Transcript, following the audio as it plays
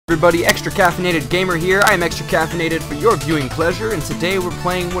Everybody, Extra Caffeinated Gamer here. I am Extra Caffeinated for your viewing pleasure, and today we're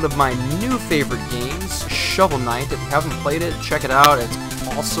playing one of my new favorite games, Shovel Knight. If you haven't played it, check it out. It's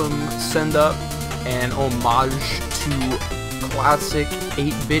awesome send-up and homage to classic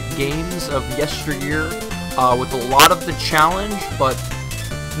 8-bit games of yesteryear, with a lot of the challenge, but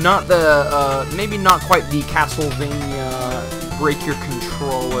not the, maybe not quite the Castlevania break your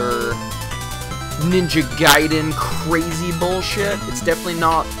controller Ninja Gaiden crazy bullshit. It's definitely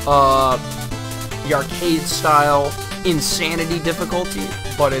not the arcade style insanity difficulty,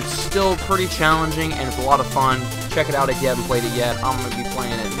 but it's still pretty challenging and it's a lot of fun. Check it out if you haven't played it yet. I'm gonna be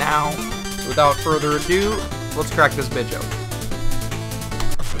playing it now. So without further ado, let's crack this bitch open.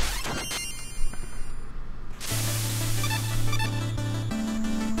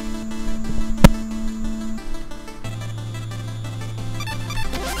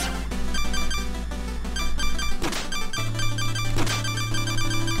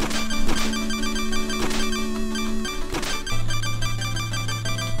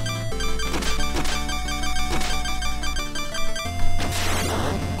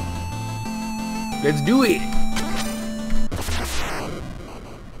 Let's do it!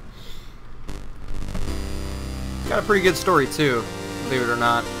 Got a pretty good story too, believe it or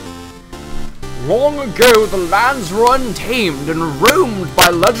not. Long ago, the lands were untamed and roamed by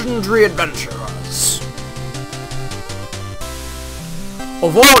legendary adventurers.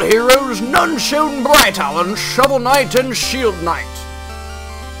 Of all heroes, none shone brighter than Shovel Knight and Shield Knight.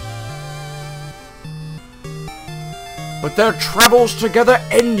 But their travels together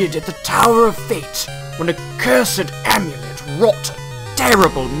ended at the Tower of Fate, when a cursed amulet wrought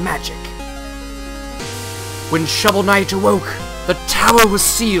terrible magic. When Shovel Knight awoke, the tower was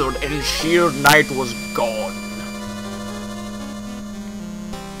sealed and Shield Knight was gone.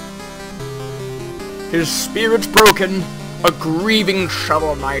 His spirit broken, a grieving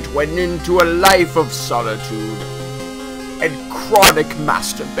Shovel Knight went into a life of solitude and chronic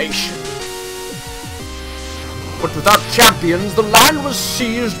masturbation. But without champions, the land was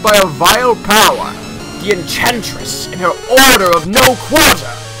seized by a vile power, the Enchantress in her Order of No Quarter.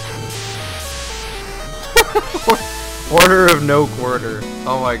 Order of No Quarter.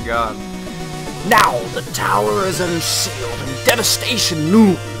 Oh my god. Now the tower is unsealed and devastation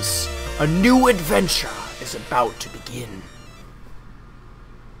looms. A new adventure is about to begin.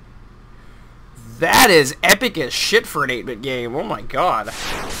 That is epic as shit for an 8-bit game. Oh my god.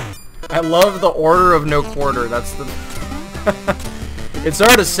 I love the Order of No Quarter. That's the... It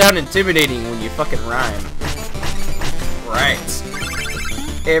started to sound intimidating when you fucking rhyme. Right.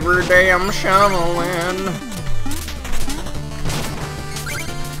 Every day I'm shoveling.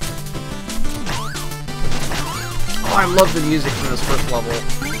 Oh, I love the music from this first level.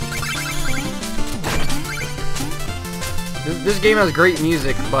 This game has great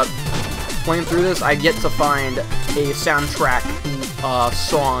music, but playing through this, I get to find a soundtrack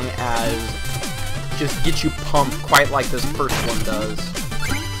song as just get you pumped quite like this first one does.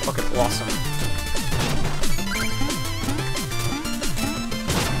 Fucking awesome.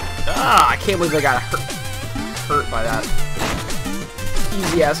 Ah, I can't believe I got hurt by that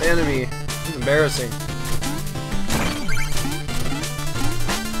easy ass enemy. It's embarrassing.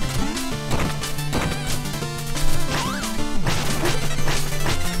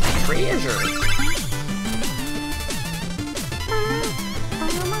 Treasure.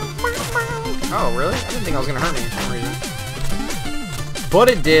 Oh, really? I didn't think I was gonna hurt me for some reason. But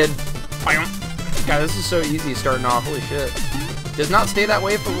it did. God, this is so easy starting off. Holy shit. Does not stay that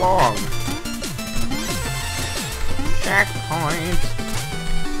way for long. Checkpoint.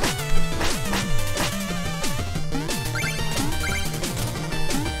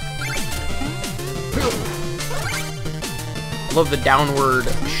 Love the downward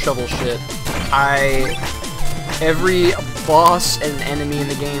shovel shit. Every boss and enemy in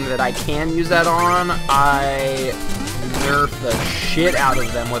the game that I can use that on, I nerf the shit out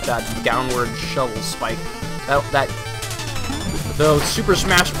of them with that downward shovel spike. The Super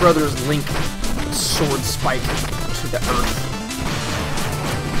Smash Bros. Link sword spike to the earth.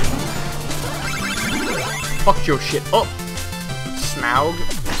 Fuck your shit up, Smaug.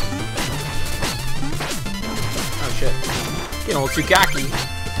 Oh shit. Getting a little too cocky.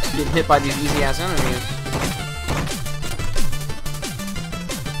 Getting hit by these easy ass enemies.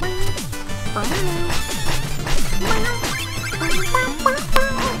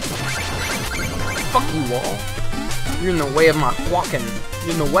 Fuck you all. You're in the way of my walking.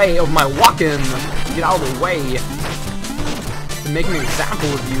 You're in the way of my walking. Get out of the way. To make an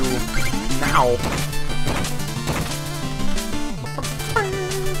example of you now.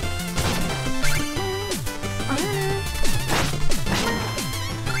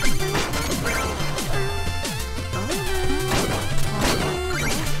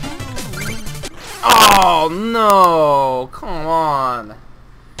 Oh, no. Come on.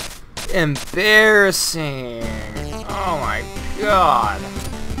 Embarrassing. Oh, my God.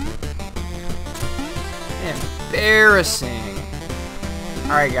 Embarrassing.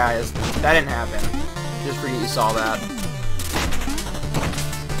 Alright, guys. That didn't happen. Just forget you saw that.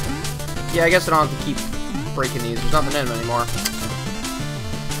 Yeah, I guess I don't have to keep breaking these. There's nothing in them anymore.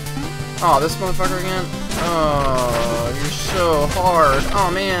 Oh, this motherfucker again? Oh, you're so hard. Oh,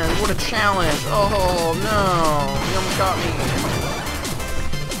 man, what a challenge. Oh, no. You almost got me.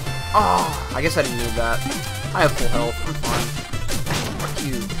 Oh, I guess I didn't need that. I have full health. I'm fine. Fuck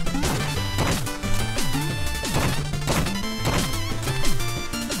you.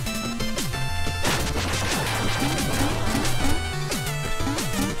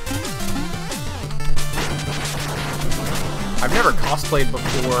 I've never cosplayed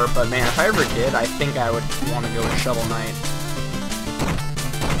before, but man, if I ever did, I think I would want to go with Shovel Knight.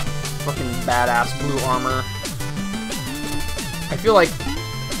 Fucking badass blue armor. I feel like...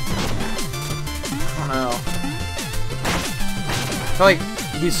 I don't know. I feel like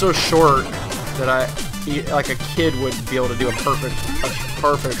he's so short that like a kid would be able to do a perfect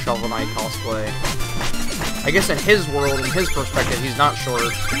Shovel Knight cosplay. I guess in his world, in his perspective, he's not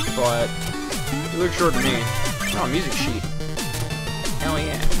short, but he looks short to me. Oh, music sheet. Hell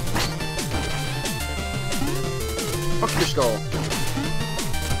yeah. Fuck your skull.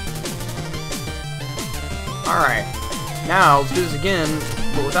 Alright. Now, let's do this again,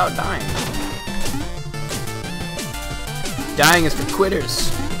 but without dying. Dying is for quitters.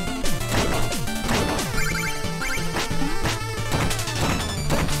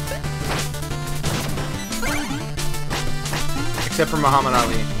 Except for Muhammad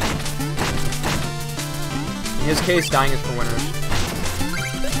Ali. In his case, dying is for winners.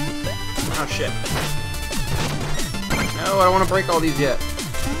 Oh shit. No, I don't want to break all these yet.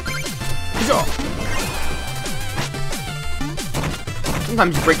 Go!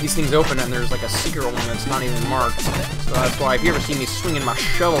 Sometimes you break these things open and there's like a secret one that's not even marked. So that's why if you ever see me swinging my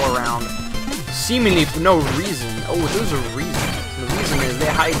shovel around, seemingly for no reason. Oh, there's a reason. The reason is they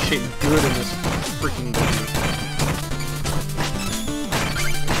hide shit good in this freaking game.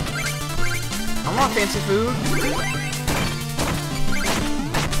 I want fancy food.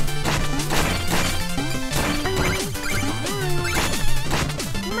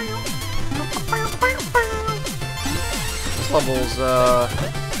 This level's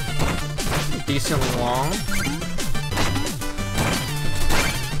decently long.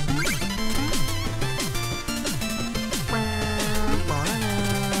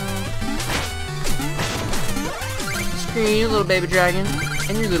 Screw you, little baby dragon,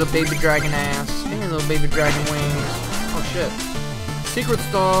 and your little baby dragon ass, and your little baby dragon wings. Oh shit. Secret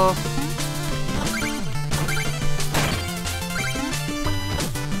stuff.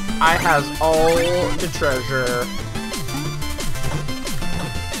 I has all the treasure.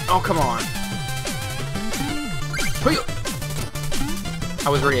 Oh, come on. I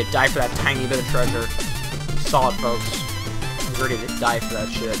was ready to die for that tiny bit of treasure. You saw it, folks. I was ready to die for that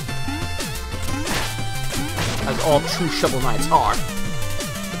shit. As all true Shovel Knights are.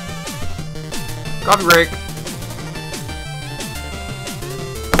 Coffee break.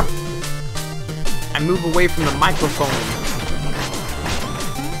 I move away from the microphone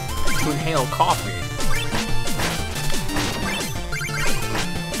to inhale coffee.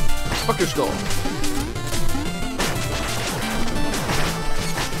 Fuck your skull.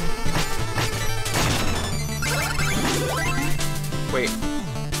 Wait.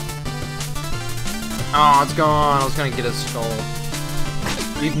 Oh, it's gone. I was gonna get his skull.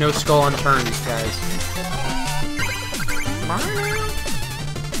 Leave no skull unturned, these guys.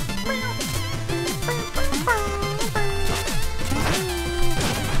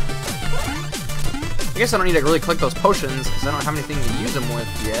 I guess I don't need to really collect those potions because I don't have anything to use them with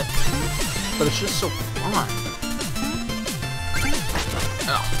yet. But it's just so fun.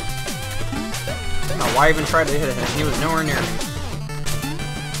 Ugh. I don't know why I even tried to hit him. He was nowhere near me.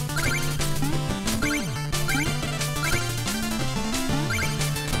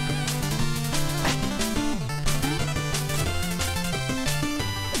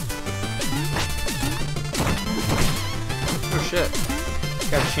 Oh shit. This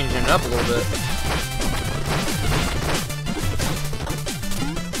guy's changing it up a little bit.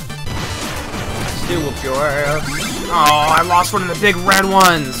 Still whoop your ass. Oh, I lost one of the big red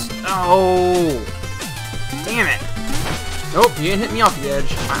ones. Oh. Damn it. Nope, you didn't hit me off the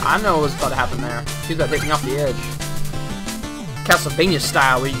edge. I know what's about to happen there. He's about to hit me off the edge. Castlevania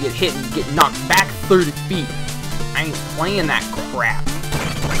style, where you get hit and you get knocked back 30 feet. I ain't playing that crap.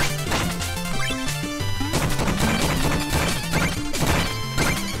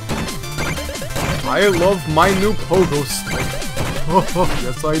 I love my new pogo stick.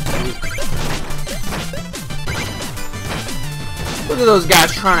 Yes, I do. Look at those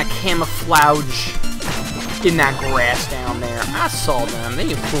guys trying to camouflage in that grass down there. I saw them. They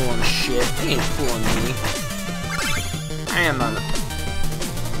ain't fooling shit. They ain't fooling me. I am an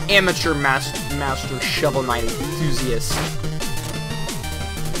amateur master Shovel Knight enthusiast.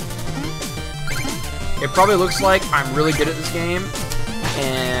 It probably looks like I'm really good at this game,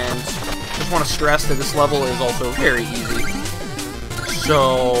 and just want to stress that this level is also very easy.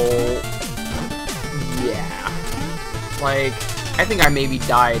 So, yeah. Like, I think I maybe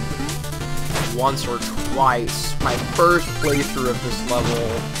died once or twice. My first playthrough of this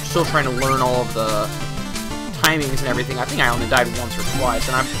level, still trying to learn all of the timings and everything. I think I only died once or twice,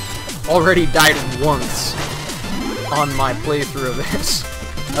 and I've already died once on my playthrough of this.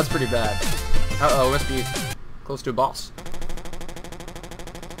 That's pretty bad. Uh-oh, must be close to a boss.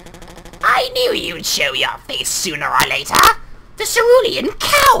 I knew you'd show your face sooner or later! The Cerulean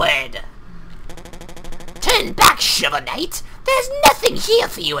coward! Turn back, Shovel Knight! There's nothing here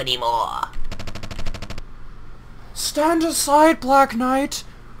for you anymore! Stand aside, Black Knight!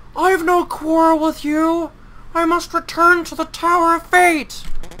 I've no quarrel with you! I must return to the Tower of Fate!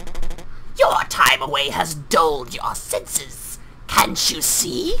 Your time away has dulled your senses. Can't you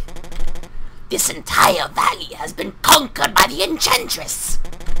see? This entire valley has been conquered by the Enchantress,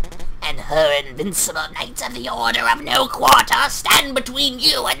 and her invincible Knights of the Order of No Quarter stand between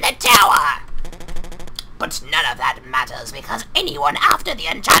you and the tower. But none of that matters, because anyone after the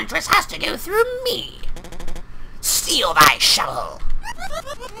Enchantress has to go through me. Steal thy shovel.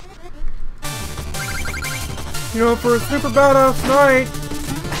 You know, for a super badass knight,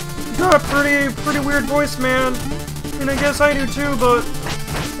 you got a pretty weird voice, man. I mean, I guess I do too, but,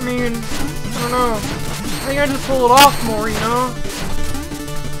 I mean, I don't know. I think I just pull it off more, you know?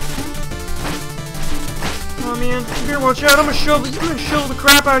 Oh man, you better watch out. I'm gonna shovel the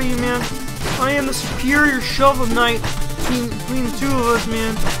crap out of you, man. I am the superior Shovel Knight between the two of us,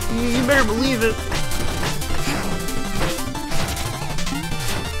 man. You better believe it.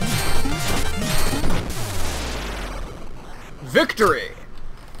 Victory!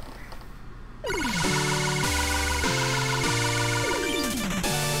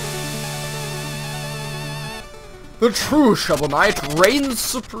 The true Shovel Knight reigns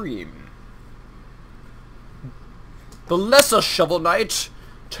supreme. The lesser Shovel Knight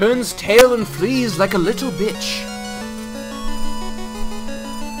turns tail and flees like a little bitch.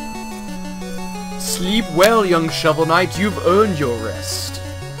 Sleep well, young Shovel Knight, you've earned your rest.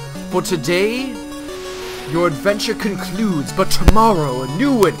 For today, your adventure concludes, but tomorrow a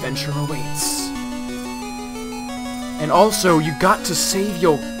new adventure awaits. And also, you got to save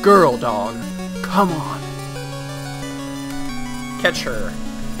your girl, dog. Come on. Catch her.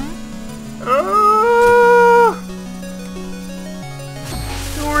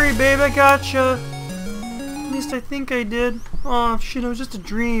 Don't worry, babe, I gotcha. At least I think I did. Oh shit, it was just a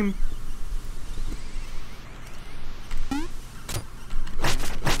dream.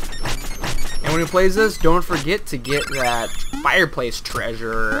 And when he plays this, don't forget to get that fireplace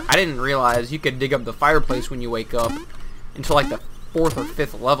treasure. I didn't realize you could dig up the fireplace when you wake up until like the 4th or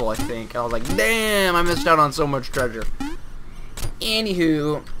 5th level, I think. I was like, damn, I missed out on so much treasure.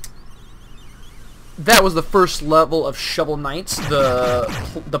 Anywho, that was the first level of Shovel Knights.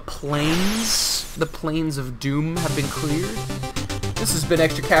 The plains of doom have been cleared. This has been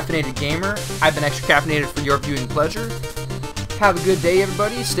Extra Caffeinated Gamer. I've been extra caffeinated for your viewing pleasure. Have a good day,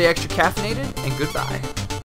 everybody. Stay extra caffeinated, and goodbye.